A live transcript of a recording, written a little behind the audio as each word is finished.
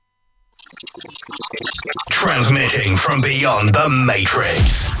Transmitting from beyond the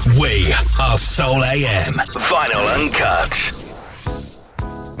Matrix. We are Soul AM. Vinyl Uncut.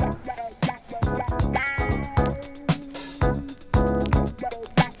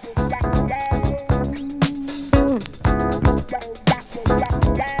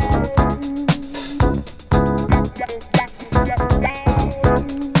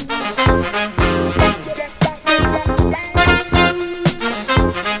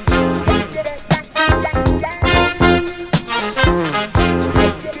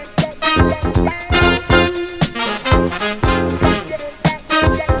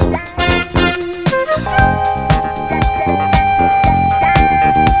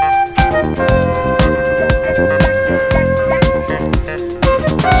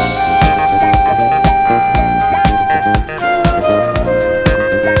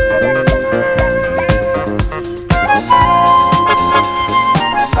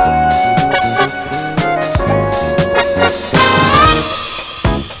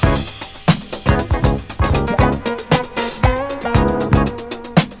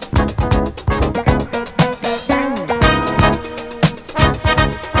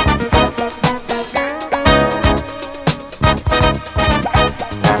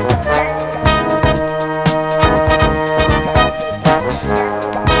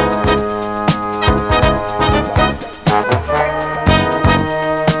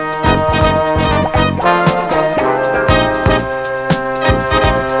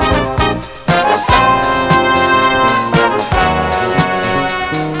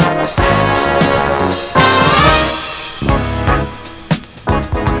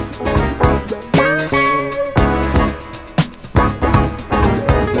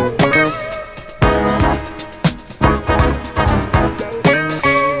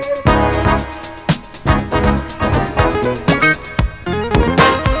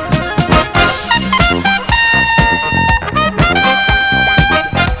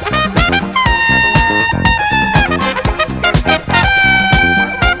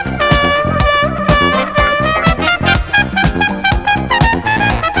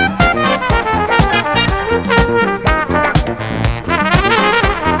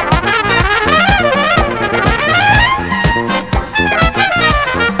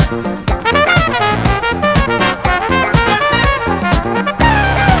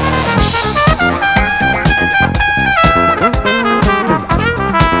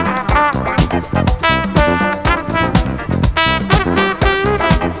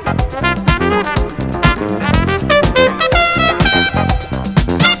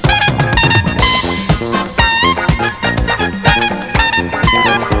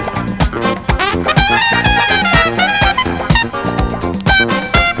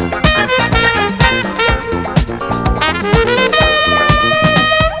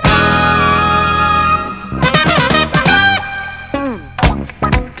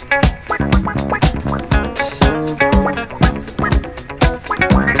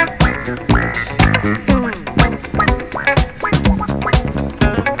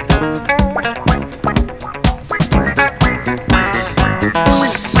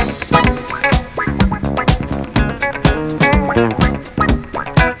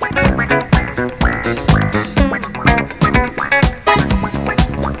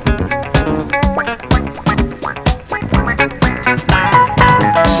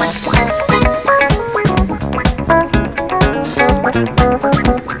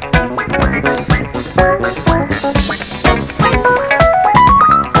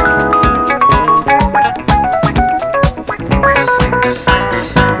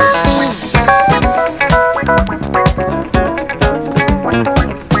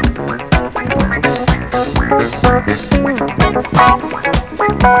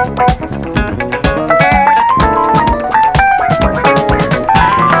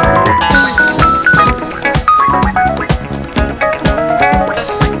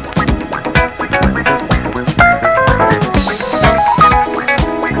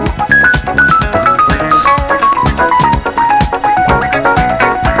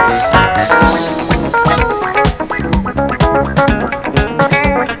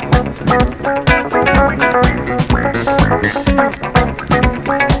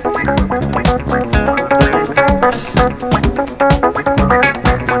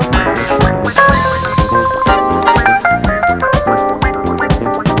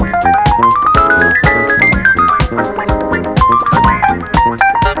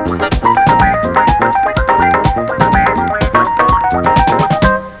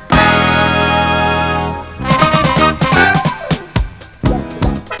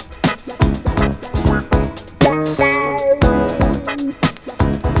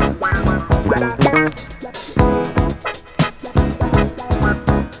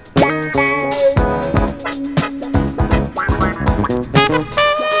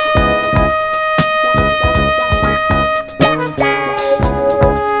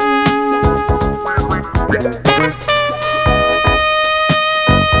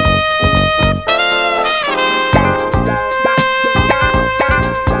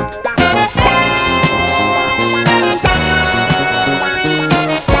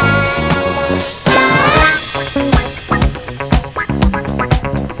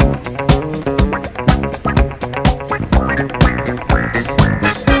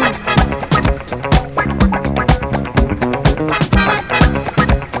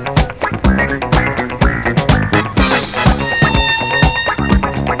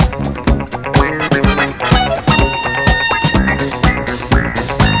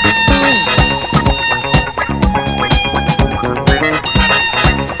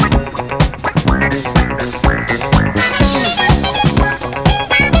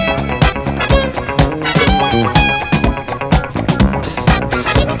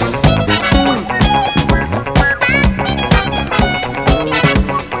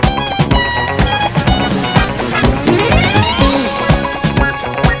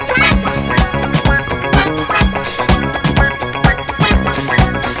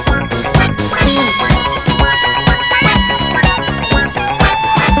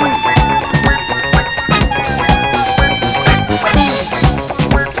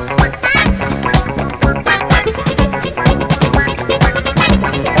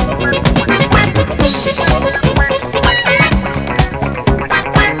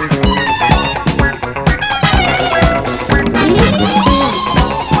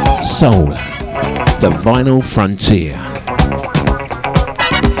 soul, the vinyl frontier.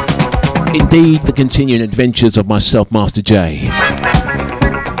 Indeed, the continuing adventures of myself, Master J.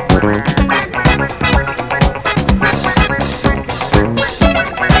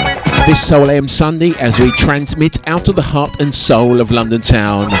 This Soul AM Sunday as we transmit out of the heart and soul of London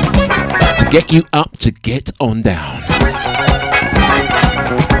town to get you up to get on down.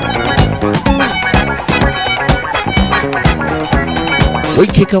 We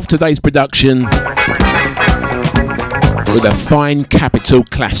kick off today's production with a fine Capitol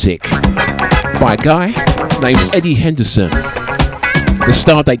classic by a guy named Eddie Henderson. The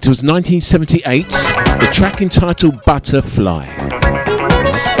star date was 1978, the track entitled Butterfly.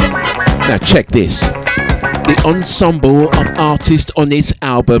 Now check this. The ensemble of artists on this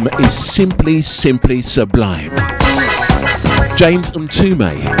album is simply sublime. James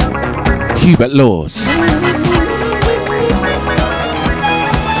Mtume, Hubert Laws,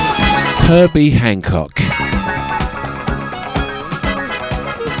 Herbie Hancock,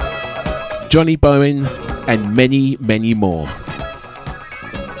 Johnny Bowen, and many, many more.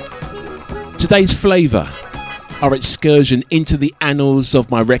 Today's flavour, our excursion into the annals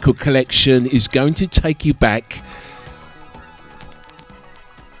of my record collection, is going to take you back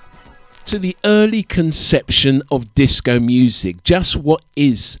to the early conception of disco music. Just what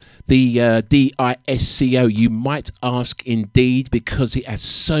is the disco, you might ask, indeed, because it has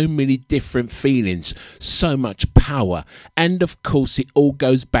so many different feelings, so much power, and of course it all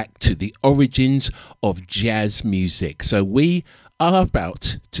goes back to the origins of jazz music. So we are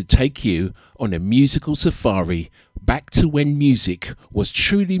about to take you on a musical safari back to when music was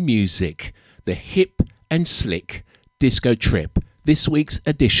truly music, the hip and slick disco trip. This week's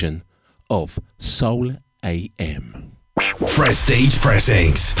edition of Soul AM. Prestige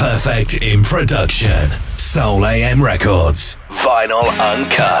pressings, perfect in production. Soul AM Records, vinyl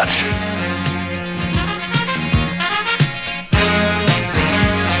uncut.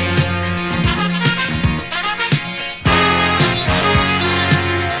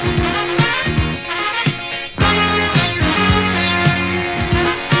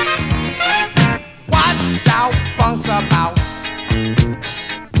 Watch out, funk's about,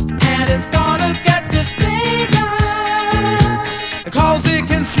 and it's gonna get you stay down, cause it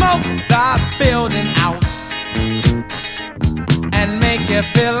can smoke the building out and make you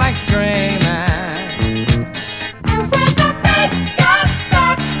feel like screaming. And when the beat gets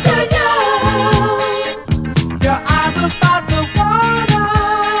next to you, your eyes will start to water,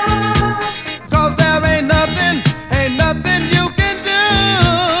 cause there ain't nothing you can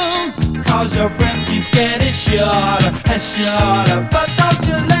do, cause your breath keeps getting shorter and shorter. But don't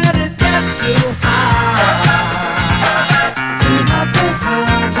you let it get too high. Too high, too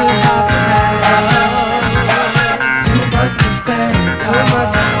high, too high. Too much to stand, too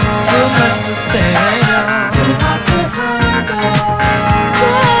much to stand. Too high, too high, too high.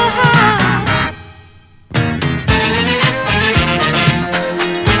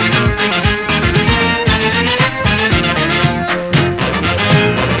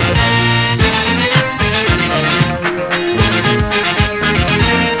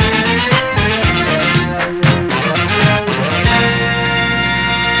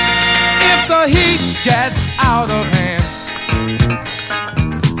 If the heat gets out of hand,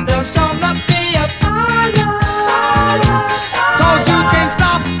 there'll sure not be a fire, cause you can't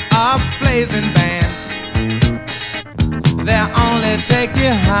stop a blazing band, they'll only take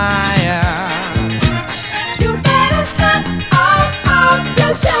you higher. You better step out of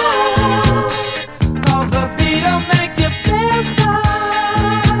your shoes, cause the beat'll make you pissed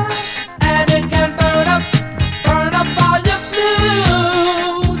off, and it can burn up all your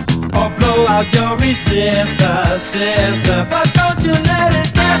blues, or blow out your resistor, sister. But don't you let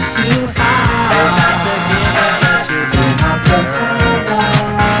it get too high. Too high to handle.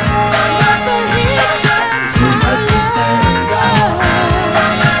 Let the heat get too much to stand on.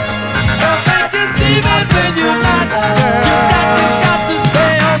 Don't think it's demons when you got the girl. You got to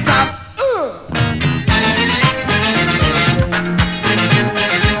stay on top.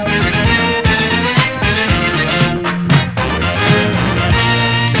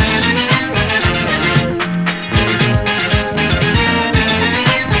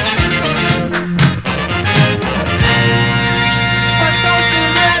 But don't you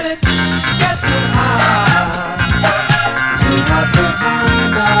let it get too high. Too high to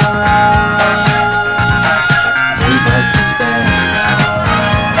handle. Too much to stand on.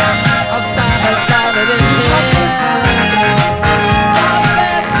 A thought has started in here. I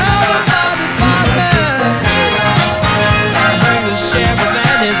said no about it, Bobby. Bring the sheriff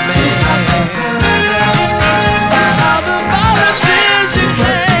and his man. Find all the volunteers you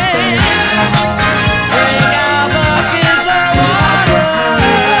can.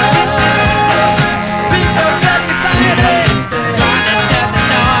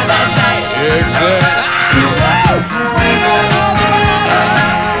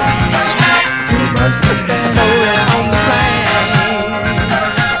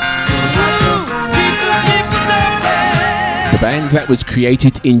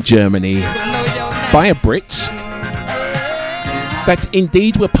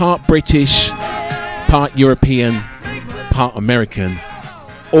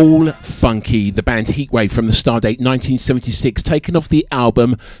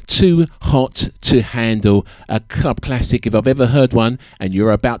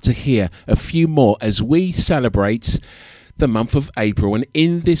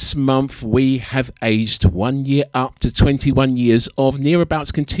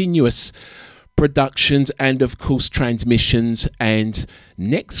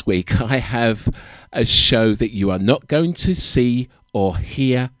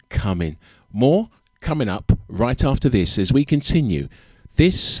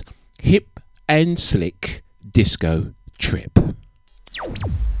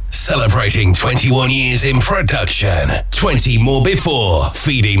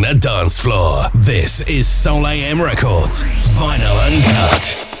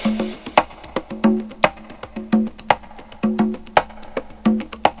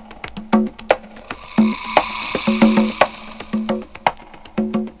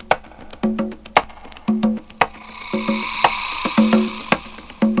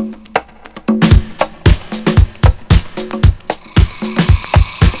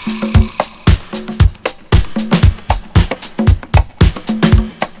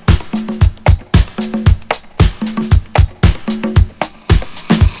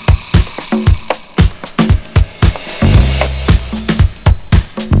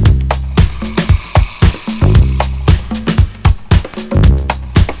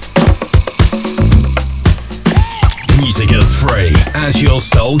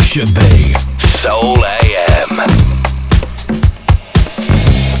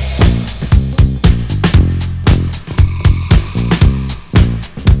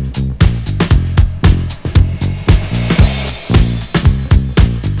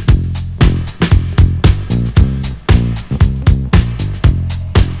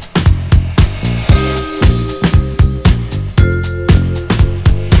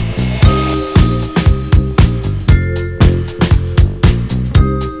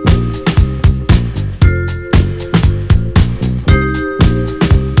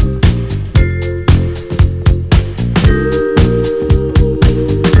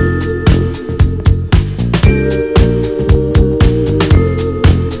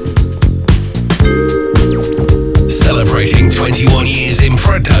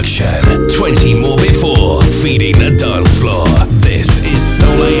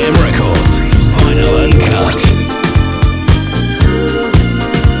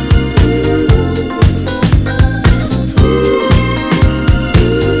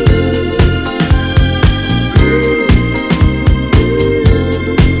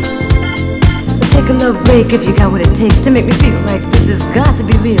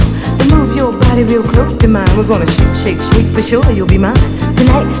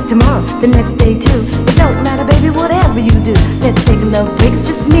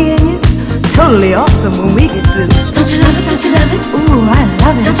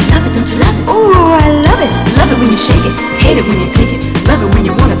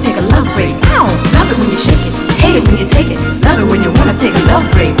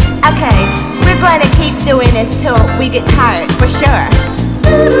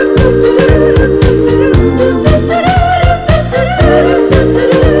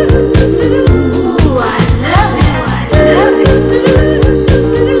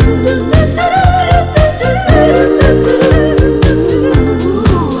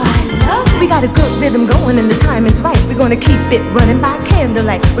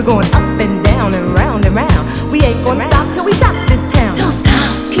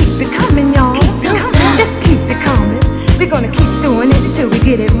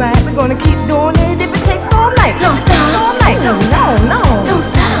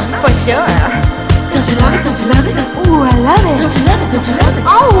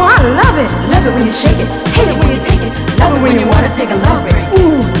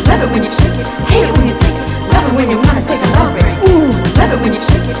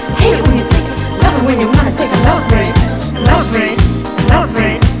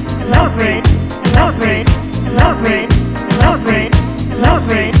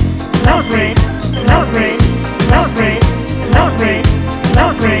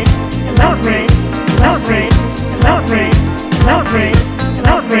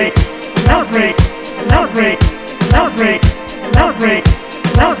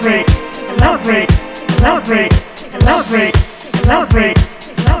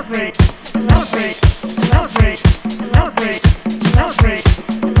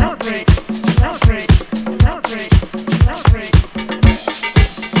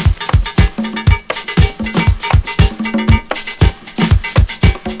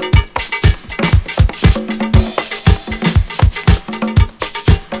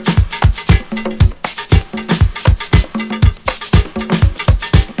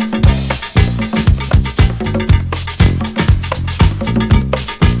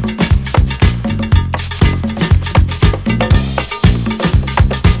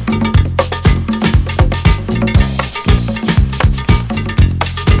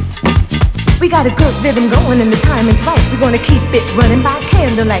 We got a good rhythm going and the timing's right. We're gonna keep it running by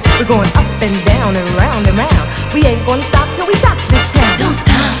candlelight. We're going up and down and round and round. We ain't gonna stop till we rock this town. Don't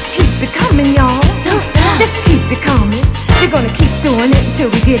stop. Keep it coming, y'all. Don't stop. Just keep it coming. We're gonna keep doing it until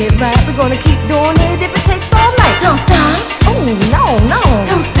we get it right. We're gonna keep doing it if it takes all night. Don't stop. Oh, no.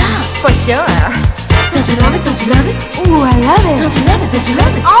 Don't stop. For sure. Don't you love it? Don't you love it? Ooh, I love it. Don't you love it? Don't you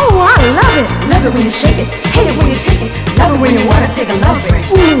love it? Oh, I love it. Love it when you shake it. Hate it when you take it. Love it when you wanna take a love break.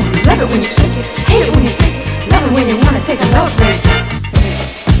 Ooh, love it when you shake it. Hate it when you take it. Love it when you wanna take a love break.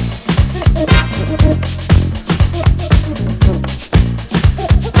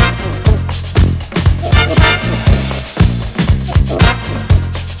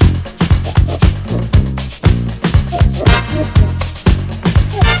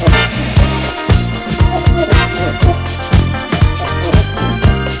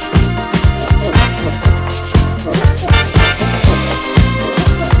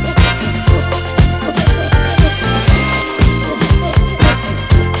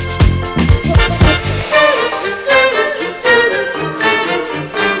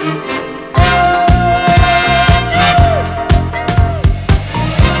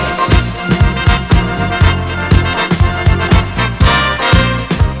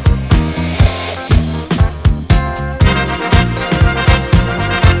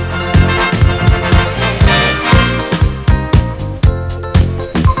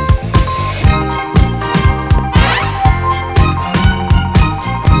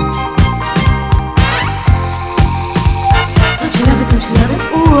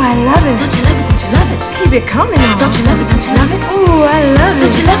 Keep it coming on. Don't you love it? Don't you love it? Ooh, I love it.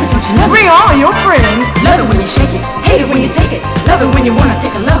 Don't you love it? Don't you love it? Bring all your friends. Love it when you shake it. Hate it when you take it. Love it when you wanna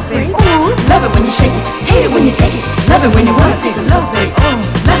take a love break. Ooh, love it when you shake it. Hate it when you take it. Love it when you wanna take a love break. Oh,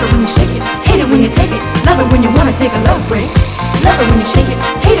 love it when you shake it. Hate it when you take it. Love it when you wanna take a love break. Love it when you shake it.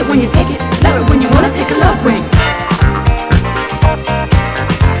 Hate it when you take it. Love it when you wanna take a love break.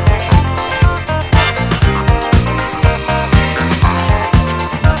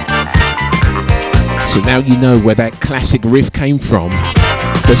 So now you know where that classic riff came from.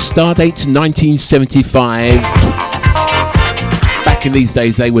 The Stardate 1975. Back in these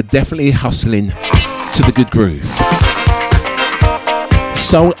days, they were definitely hustling to the good groove.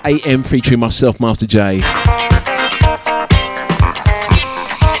 Soul AM featuring myself, Master J.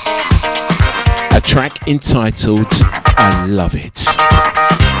 A track entitled I Love It.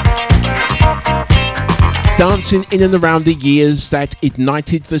 Dancing in and around the years that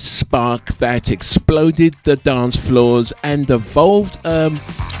ignited the spark that exploded the dance floors and evolved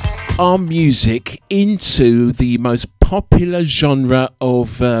our music into the most popular genre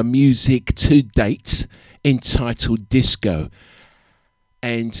of music to date, entitled disco.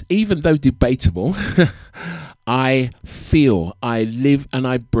 And even though debatable, I feel, I live and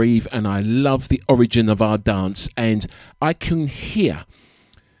I breathe and I love the origin of our dance, and I can hear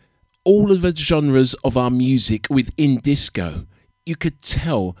all of the genres of our music within disco. You could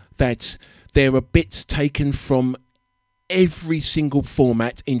tell that there are bits taken from every single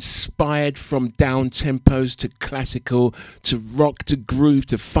format, inspired from down tempos to classical to rock to groove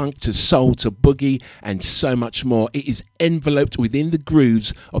to funk to soul to boogie and so much more. It is enveloped within the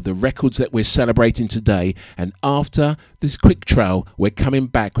grooves of the records that we're celebrating today. And after this quick trail, we're coming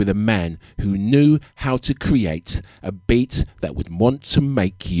back with a man who knew how to create a beat that would want to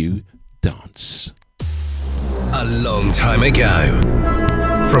make you dance. A long time ago,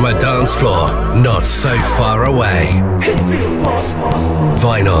 from a dance floor not so far away.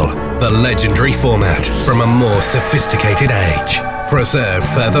 Vinyl, the legendary format from a more sophisticated age. Preserved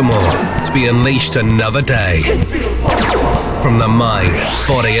furthermore to be unleashed another day. From the mind,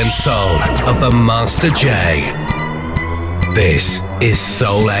 body and soul of the Master J. This is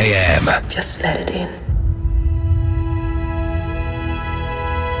Soul AM. Just let it in.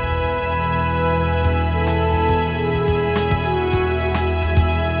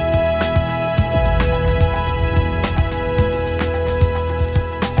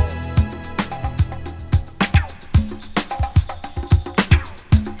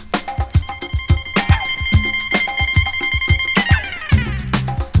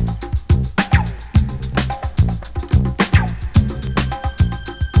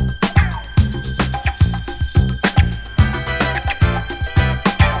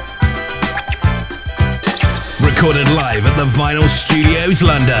 Recorded live at the Vinyl Studios,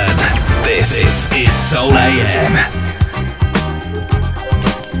 London. This is Soul AM.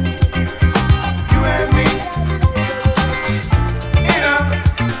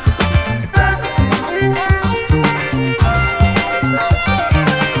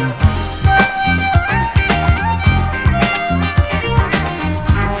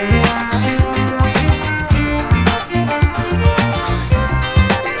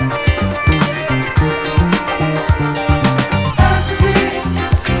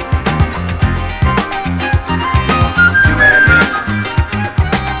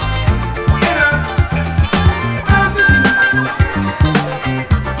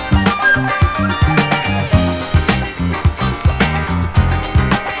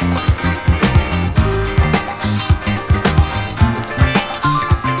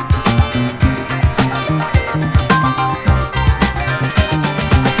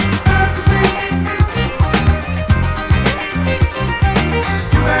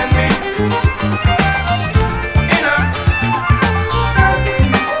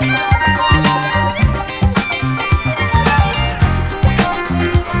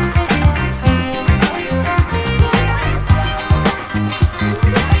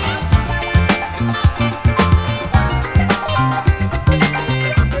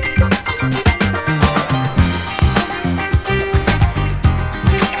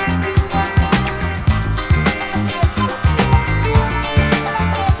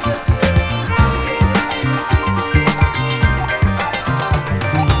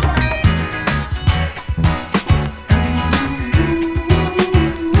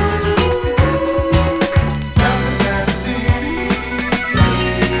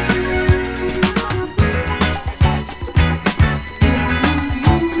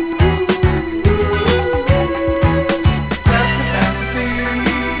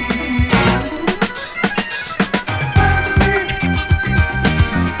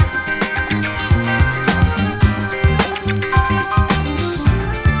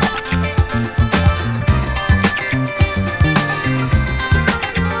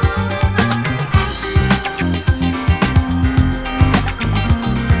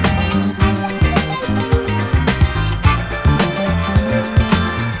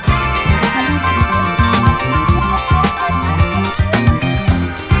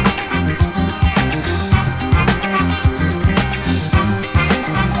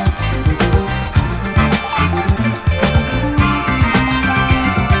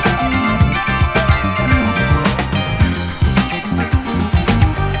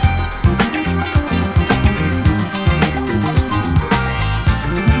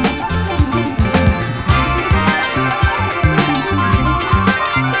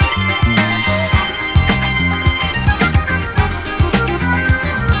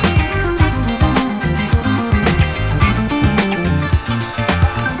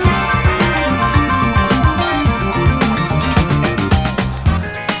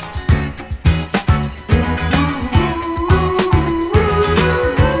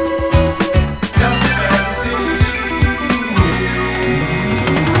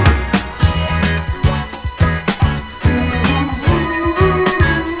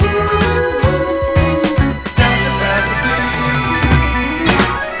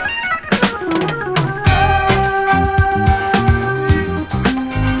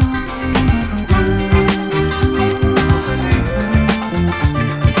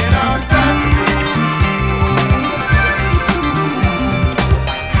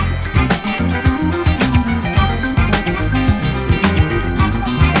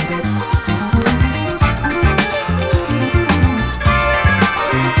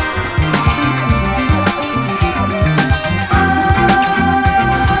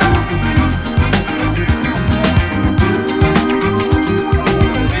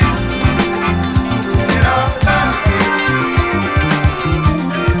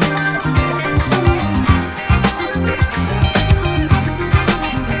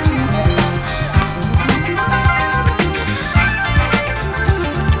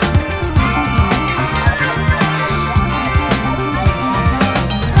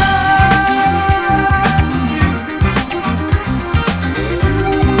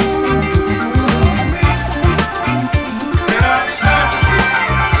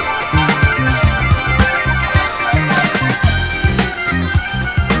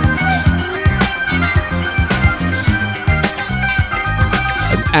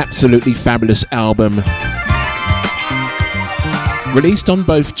 Absolutely fabulous album. Released on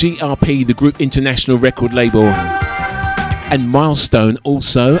both GRP, the Group International record label, and Milestone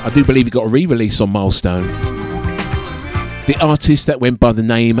also. I do believe it got a re-release on Milestone. The artist that went by the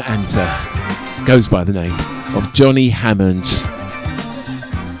name and goes by the name of Johnny Hammond.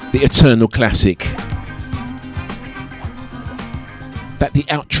 The eternal classic. That the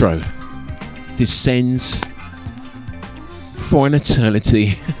outro descends for an eternity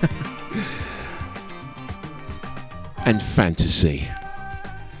and fantasy.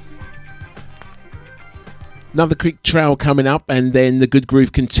 Another quick trail coming up, and then the good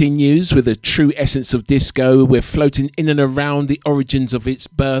groove continues with a true essence of disco. We're floating in and around the origins of its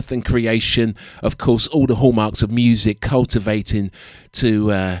birth and creation. Of course, all the hallmarks of music cultivating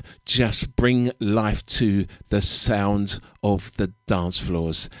to just bring life to the sound of the dance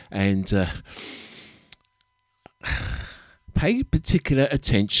floors. And pay particular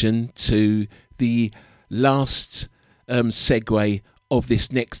attention to the last segue of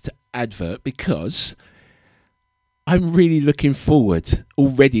this next advert, because I'm really looking forward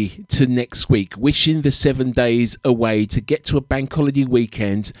already to next week, wishing the 7 days away to get to a bank holiday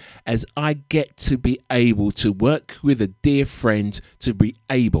weekend, as I get to be able to work with a dear friend to be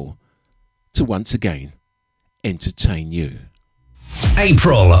able to once again entertain you.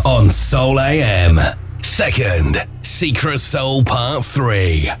 April on Soul AM. 2nd, Secret Soul Part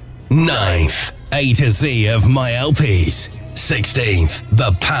 3. 9th, A to Z of My LPs. 16th,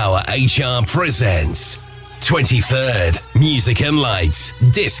 The Power HR presents. 23rd, Music and Lights,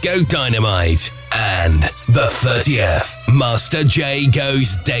 Disco Dynamite. And the 30th, Master J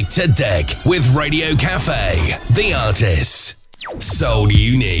goes deck to deck with Radio Cafe. The artists. Soul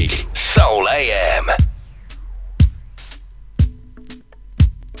Unique. Soul AM.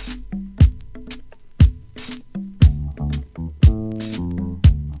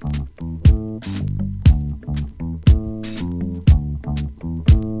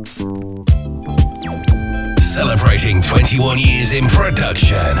 Celebrating 21 years in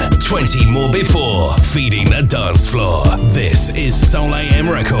production, 20 more before, feeding the dance floor. This is Soul AM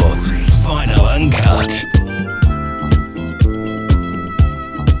Records, Vinyl Uncut.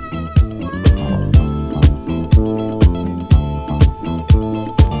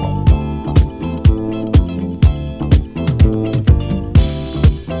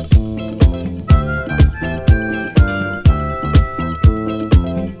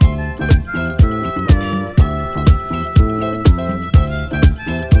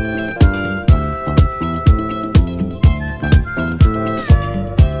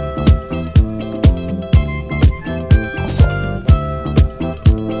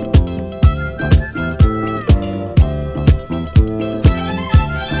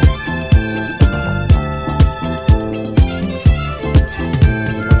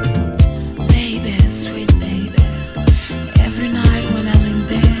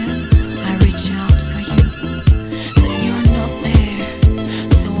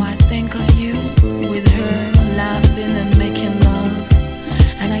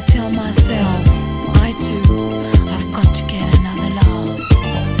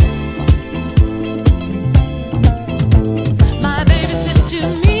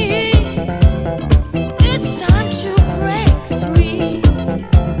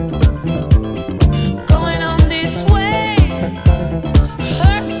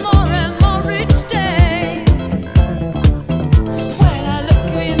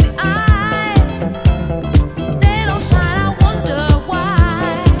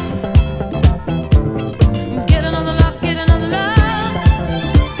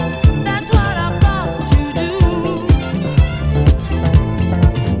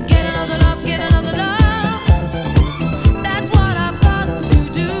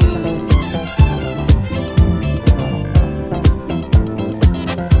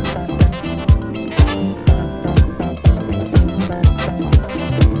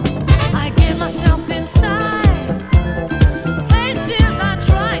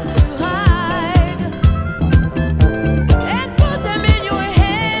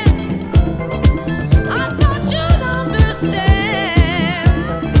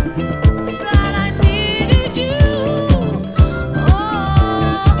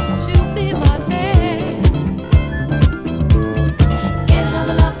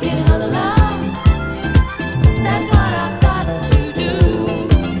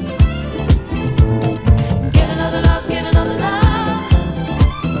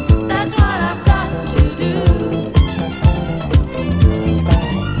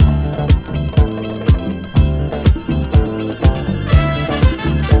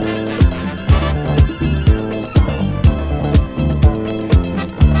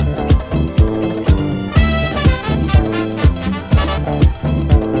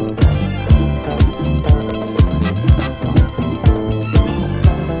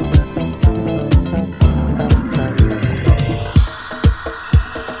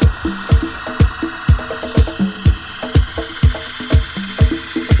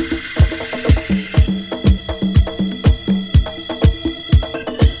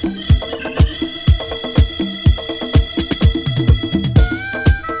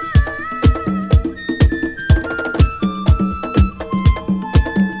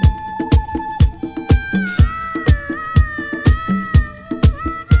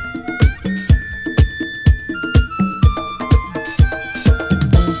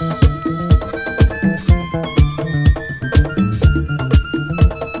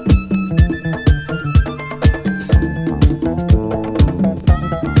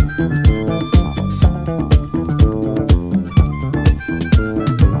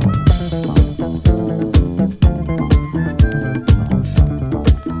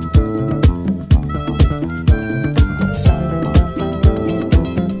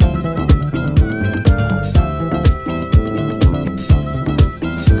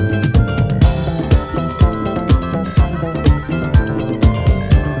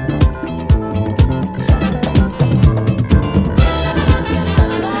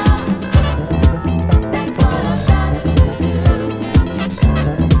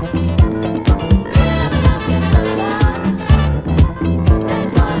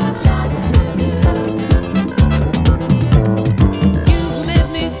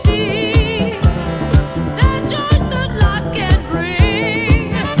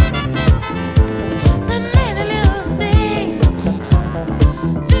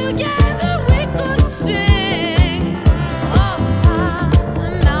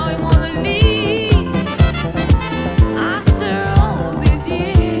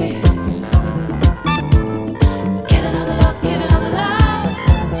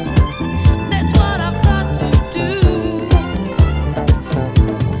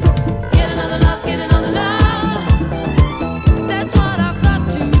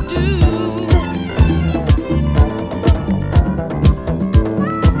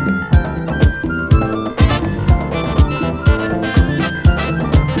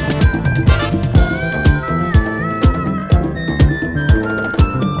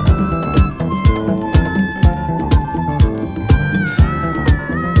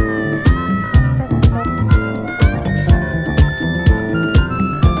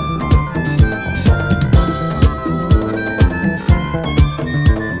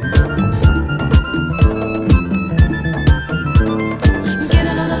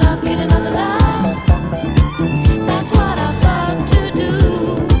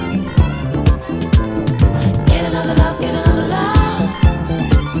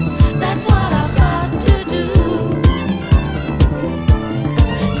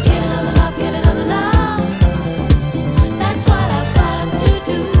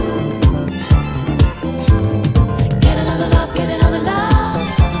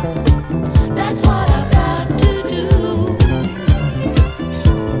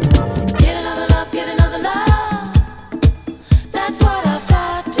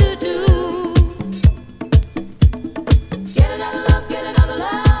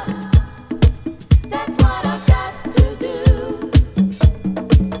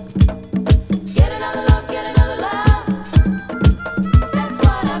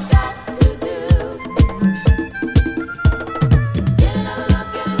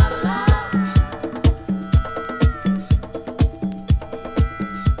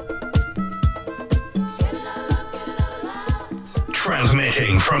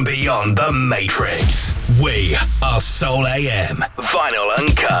 from beyond the matrix. We are Soul AM, vinyl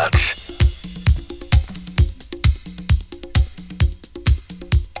uncut.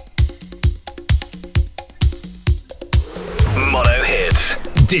 Mono hits,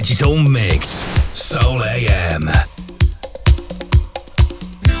 digital mix, Soul AM.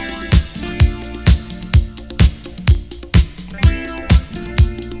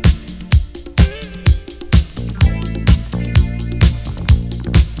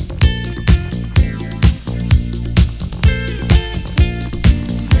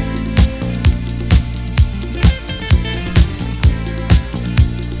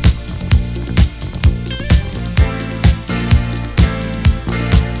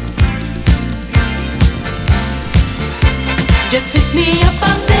 Just pick me up,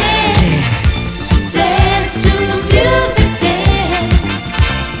 I'll dance. Dance to the music, dance.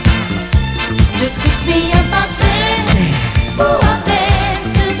 Just pick me up, I'll dance. Ooh, I'll dance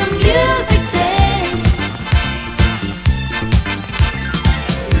to the music, dance.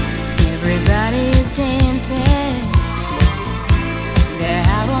 Everybody is dancing. They're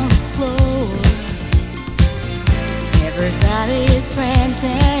out on the floor. Everybody is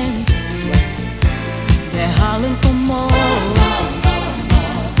prancing. They're hollering for more.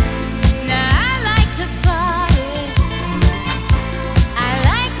 Now I like to party. I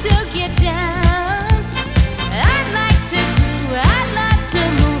like to get down. I like to groove. I like to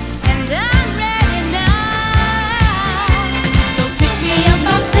move. And I'm ready now. So pick me up,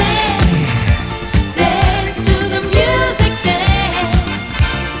 I'll dance. Dance to the music, dance.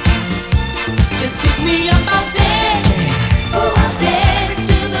 Just pick me up, I'll dance. I'll dance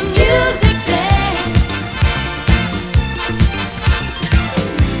to the music, dance.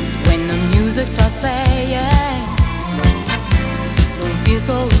 When the music starts playing,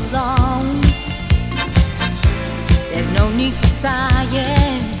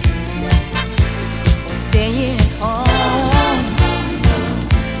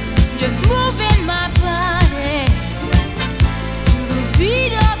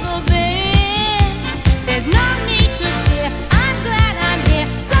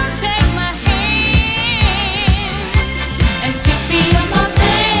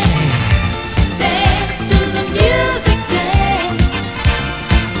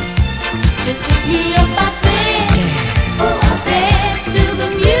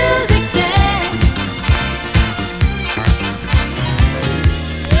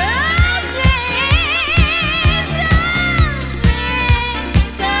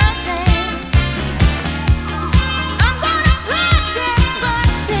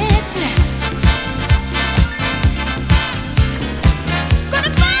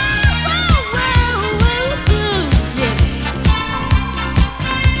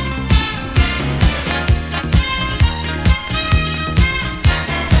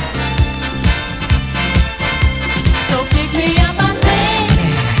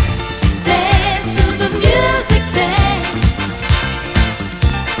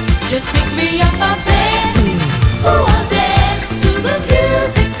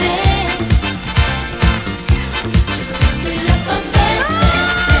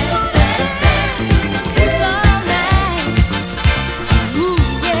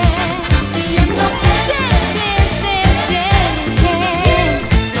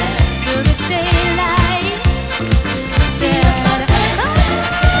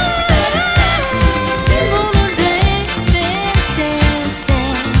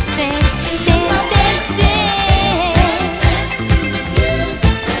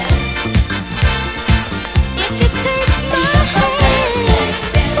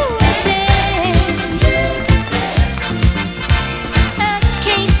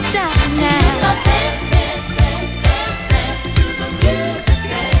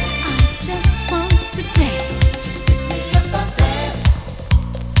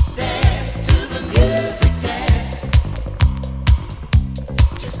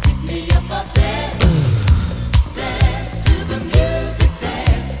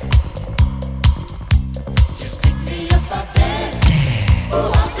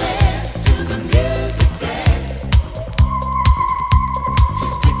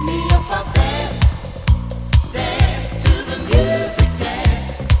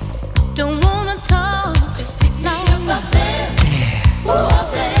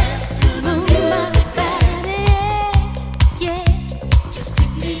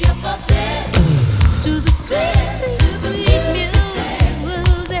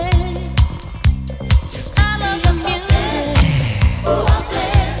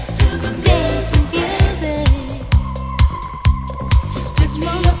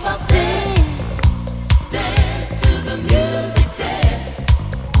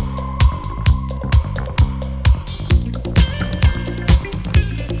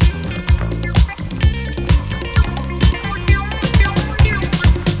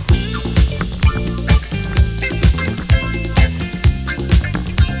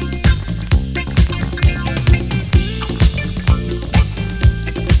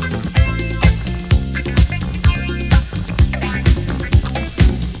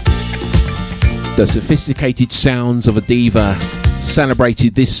 The sophisticated sounds of a diva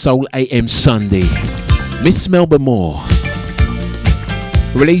celebrated this Soul AM Sunday. Miss Melba Moore.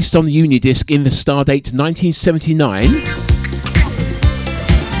 Released on the Unidisc in the stardate 1979.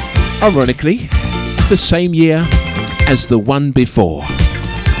 Ironically, the same year as the one before.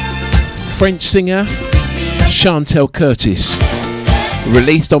 French singer Chantel Curtis.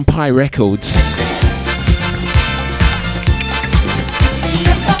 Released on Pi Records.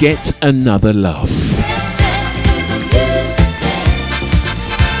 Get Another Love.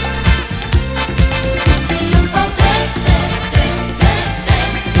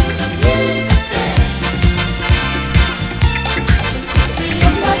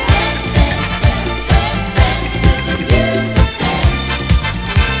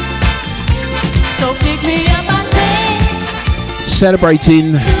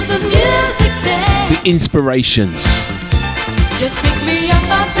 Celebrating the inspirations,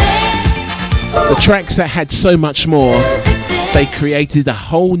 the tracks that had so much more. They created a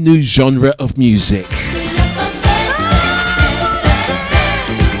whole new genre of music.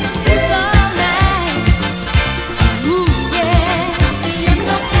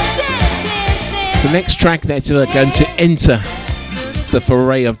 The next track that's going to enter the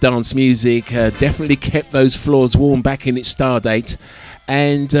foray of dance music definitely kept those floors warm back in its star date,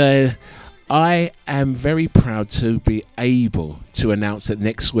 and I am very proud to be able to announce that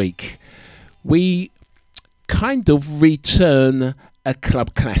next week we kind of return a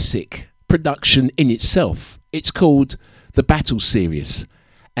club classic production in itself. It's called the Battle Series,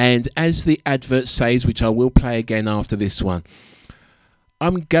 and as the advert says, which I will play again after this one,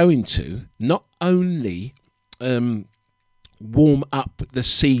 I'm going to not only warm up the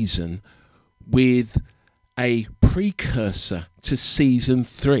season with a precursor to season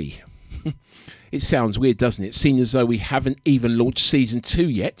 3. It sounds weird, doesn't it? Seeing as though we haven't even launched season 2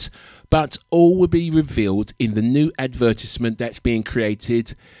 yet, but all will be revealed in the new advertisement that's being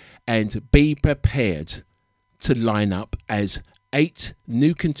created, and be prepared to line up as 8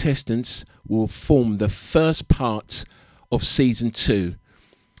 new contestants will form the first part of season 2.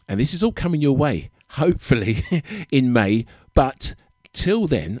 And this is all coming your way, hopefully in May. But until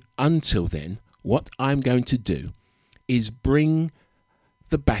then, what I'm going to do is bring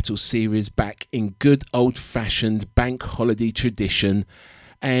the Battle Series back in good old-fashioned bank holiday tradition,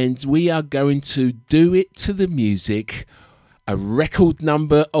 and we are going to do it to the music a record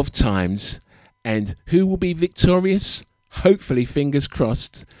number of times. And who will be victorious? Hopefully, fingers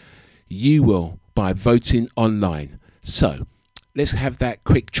crossed, you will, by voting online. So let's have that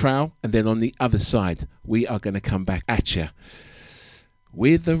quick trial, and then on the other side, we are going to come back at you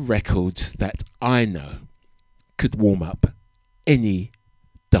with the records that I know could warm up any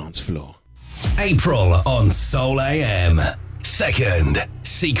dance floor. April on Soul AM. 2nd,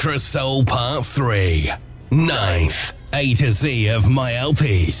 Secret Soul Part 3. 9th, A to Z of My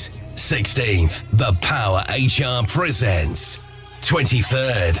LPs. 16th, The Power HR presents.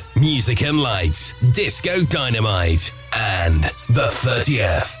 23rd, Music and Lights, Disco Dynamite. And the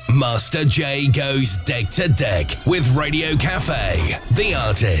 30th, Master J goes deck to deck with Radio Cafe. The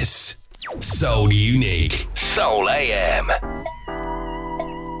artists, Soul Unique, Soul AM.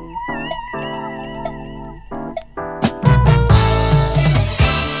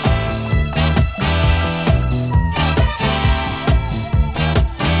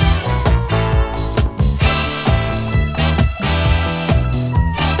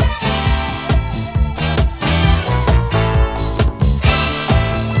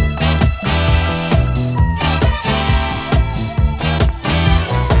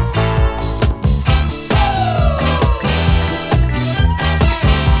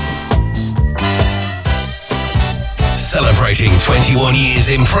 Celebrating 21 years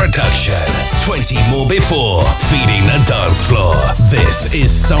in production, 20 more before, feeding the dance floor. This is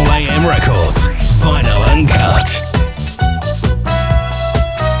Soul AM Records, Vinyl Uncut.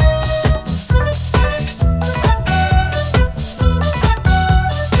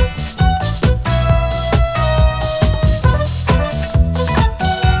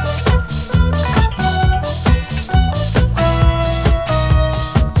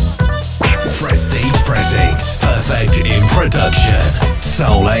 Perfect in production.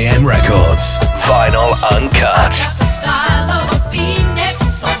 Soul AM Records. Vinyl Uncut. Style of a phoenix,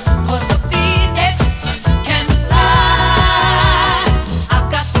 'cause a phoenix can fly. I've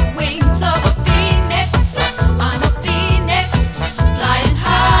got the wings of a phoenix. I'm a phoenix flying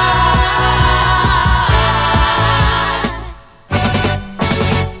high.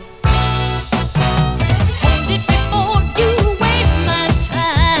 Hold it before you waste my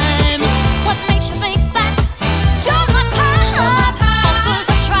time. What makes you think that you're my type? Although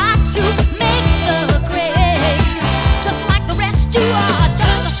I try to make the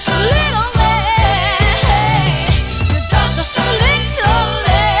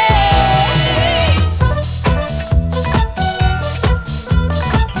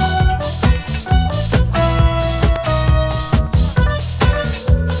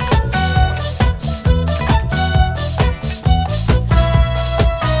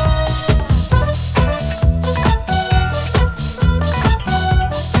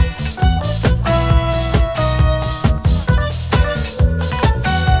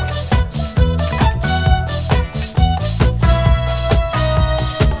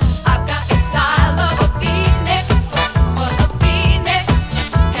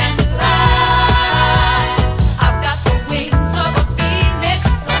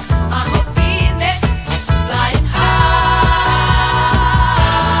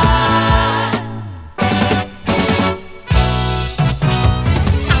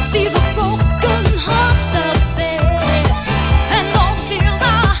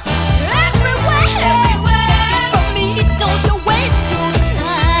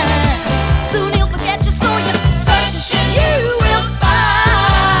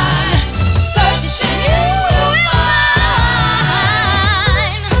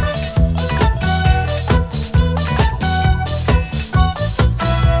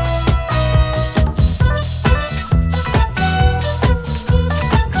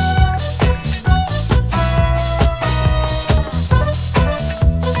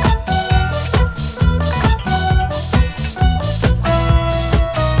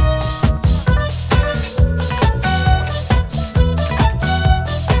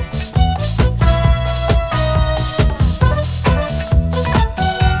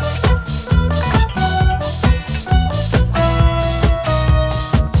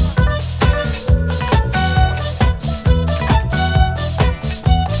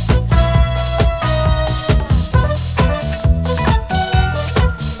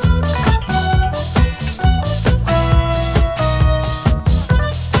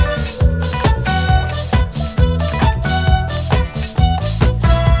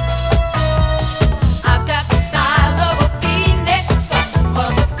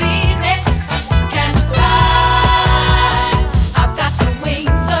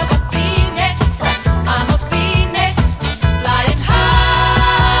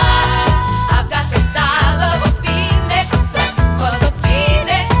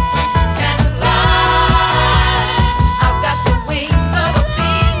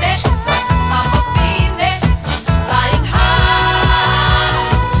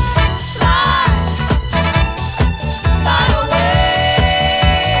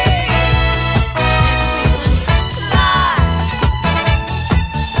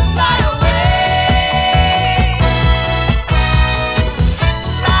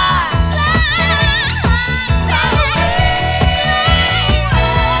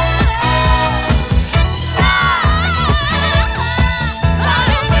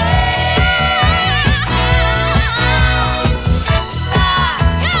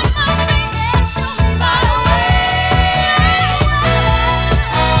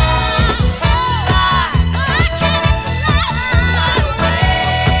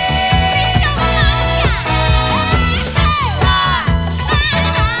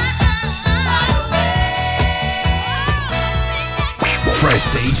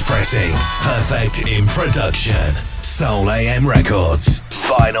Great pressings, perfect in production. Soul AM Records,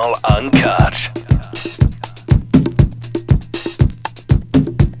 vinyl uncut.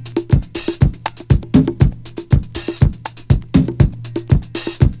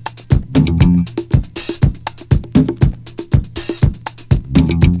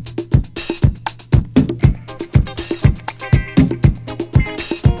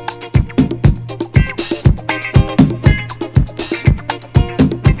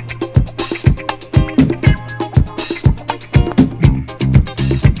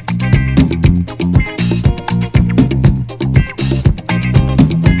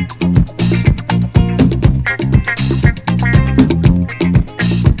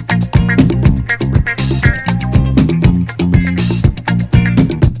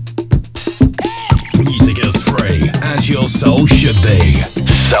 Your soul should be.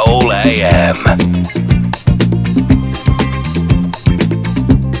 Soul AM.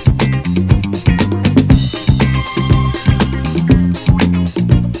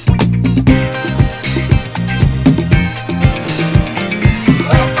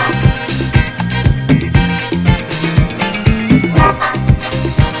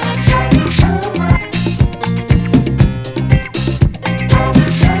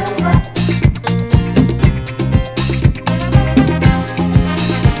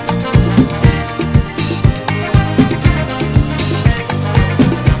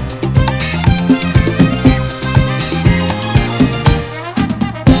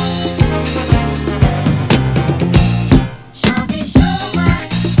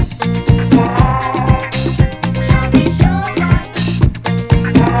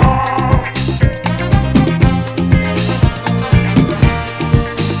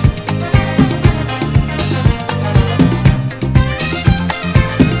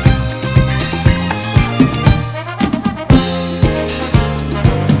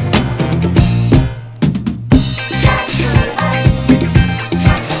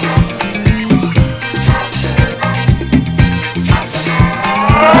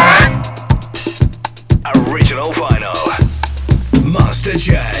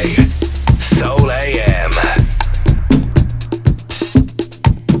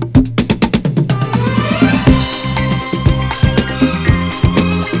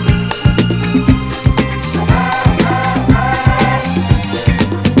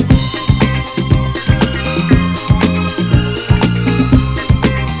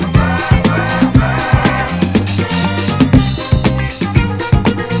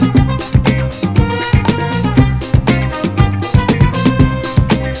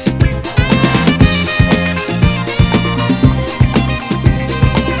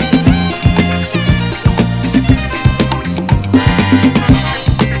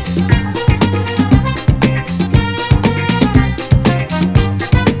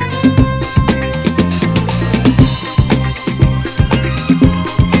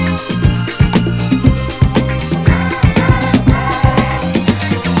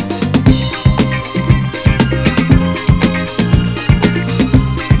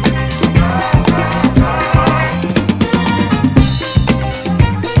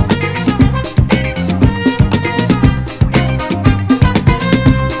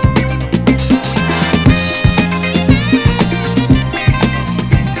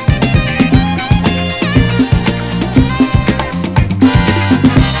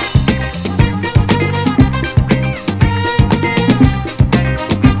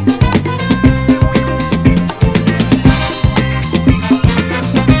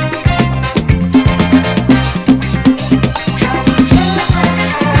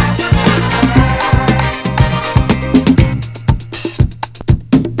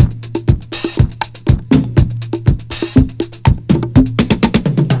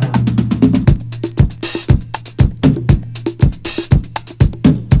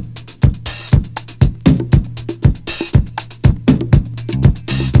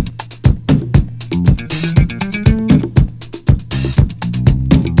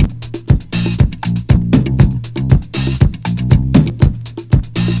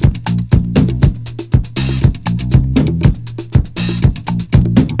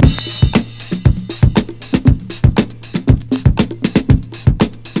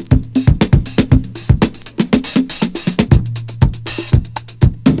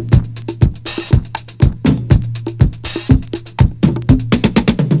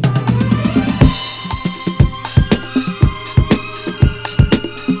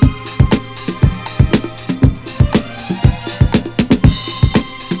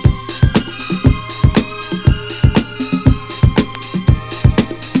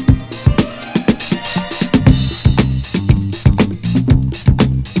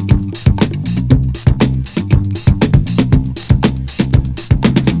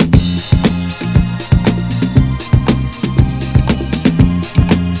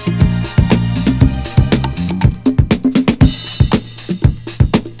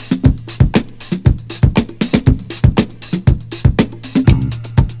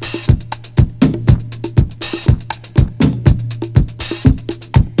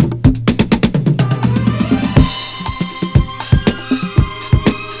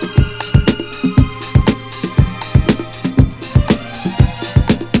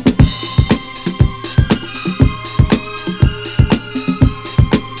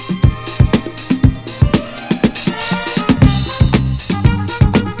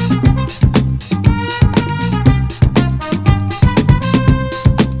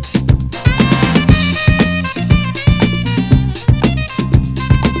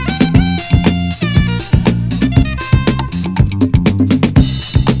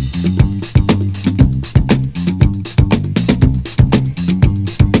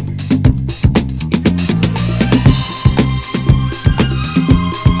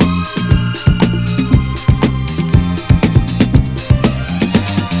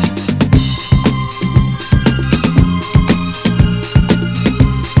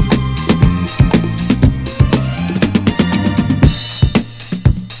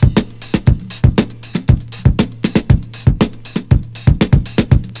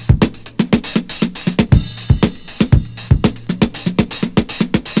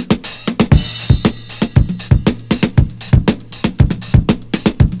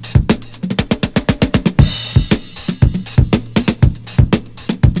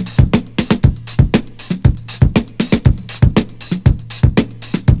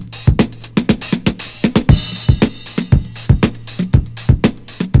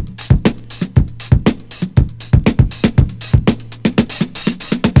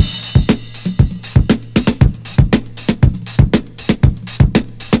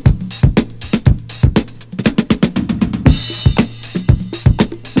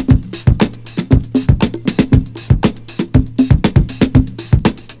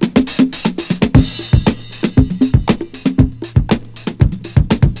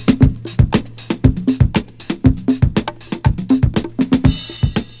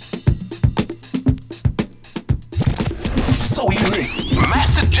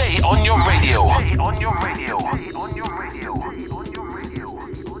 on your radio.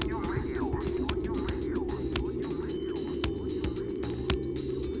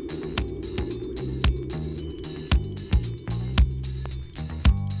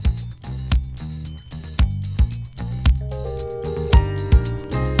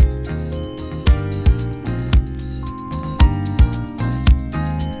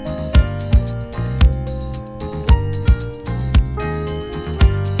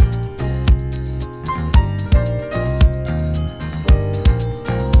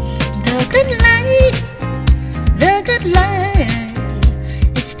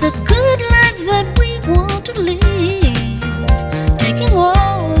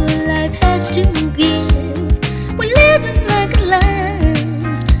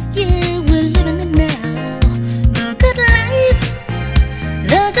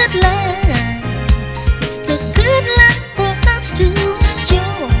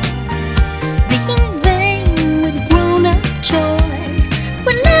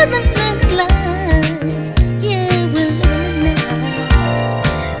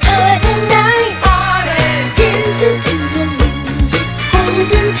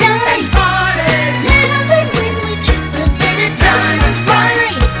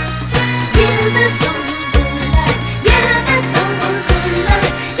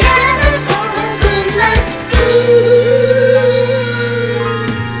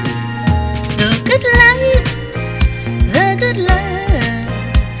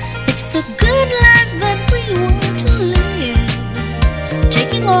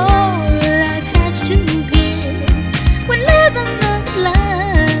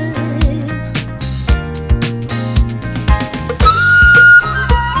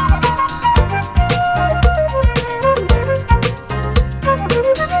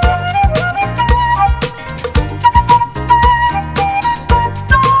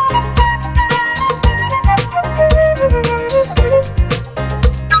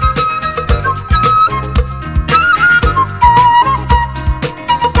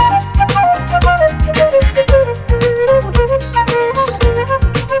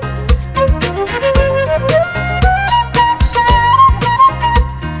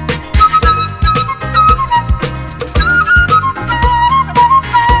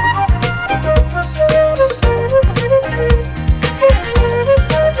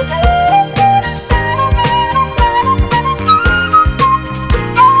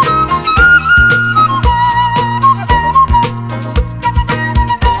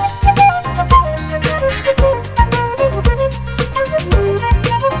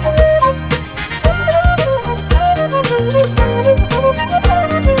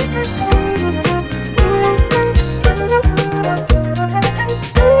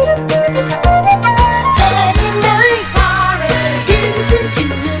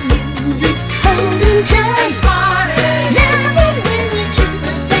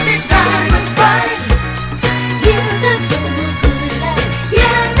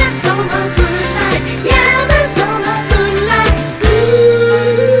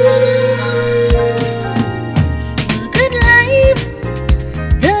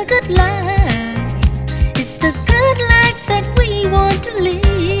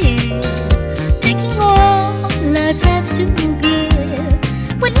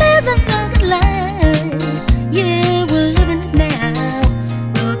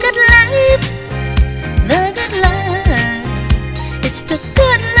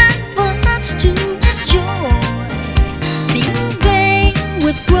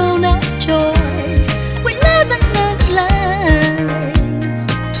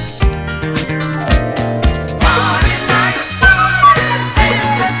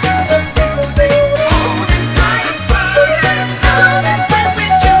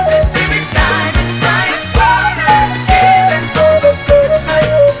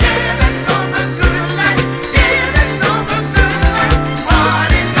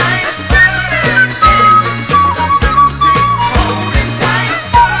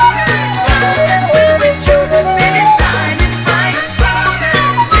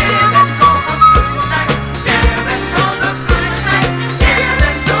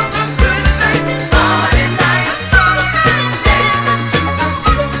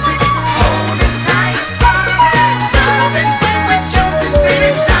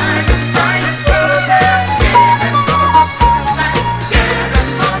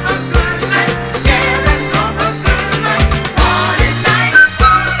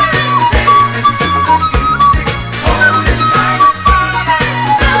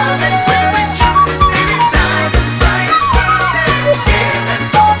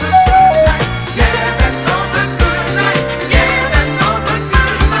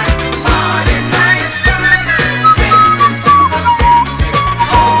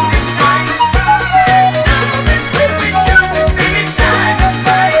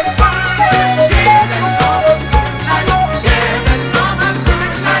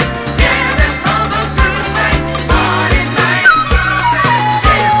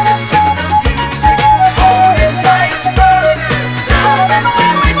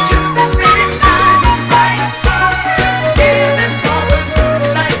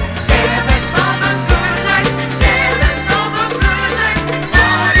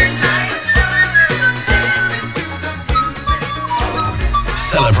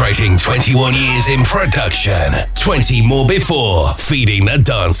 Celebrating 21 years in production, 20 more before, feeding the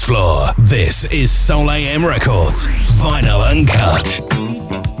dance floor. This is Soul AM Records, Vinyl Uncut.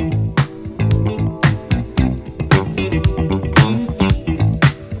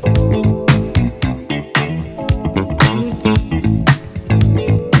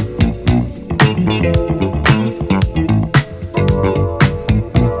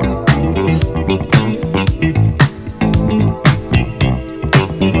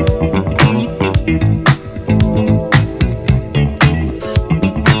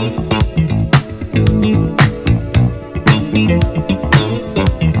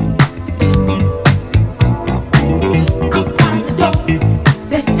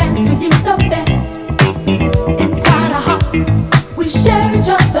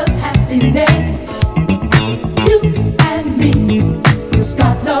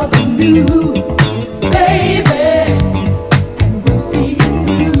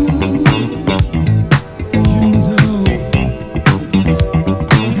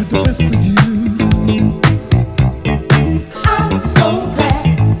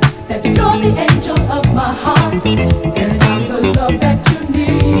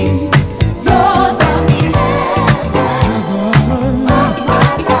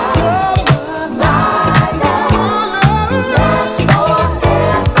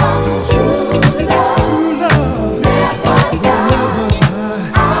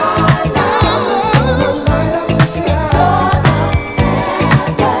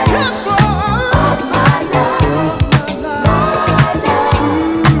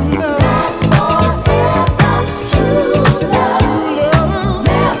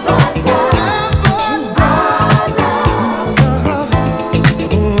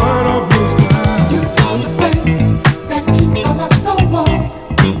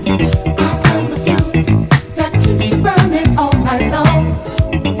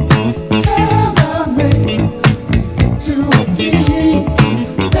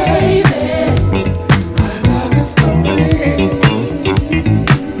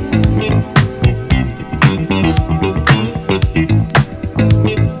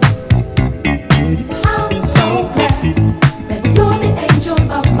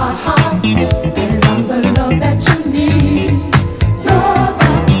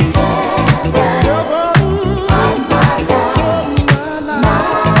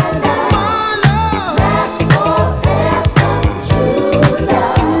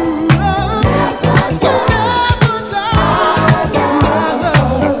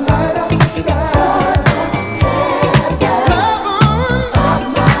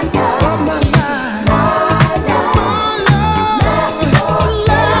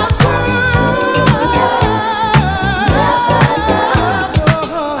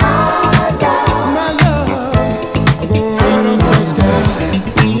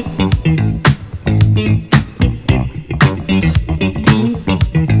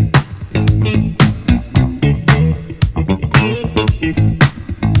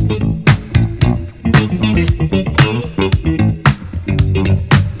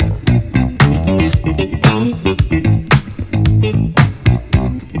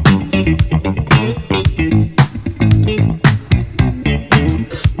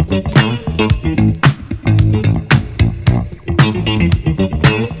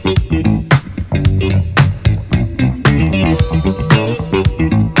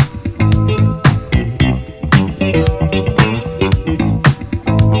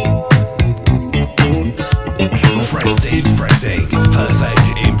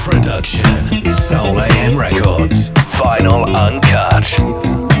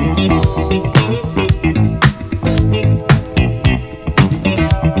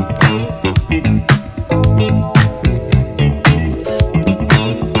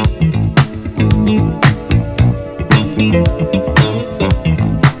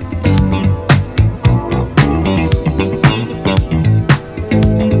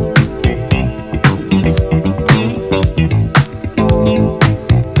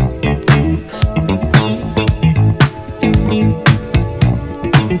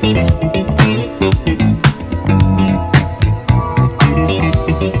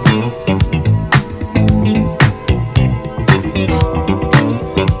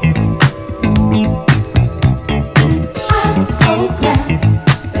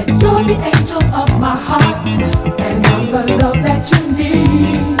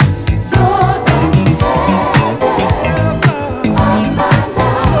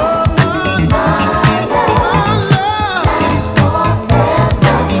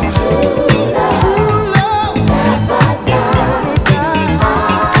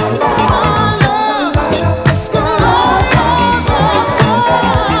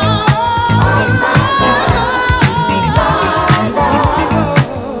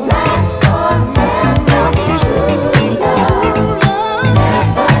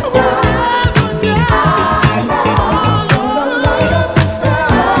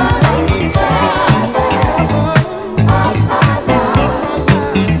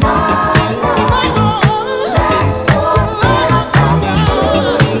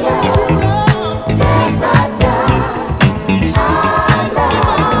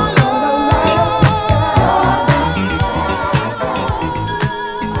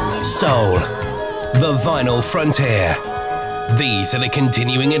 soul, the vinyl frontier. These are the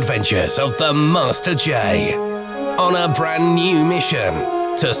continuing adventures of the Master J on a brand new mission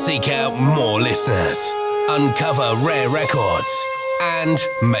to seek out more listeners, uncover rare records, and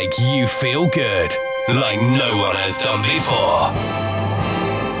make you feel good like no one has done before.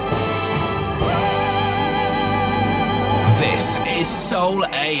 This is Soul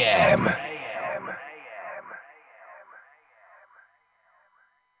AM.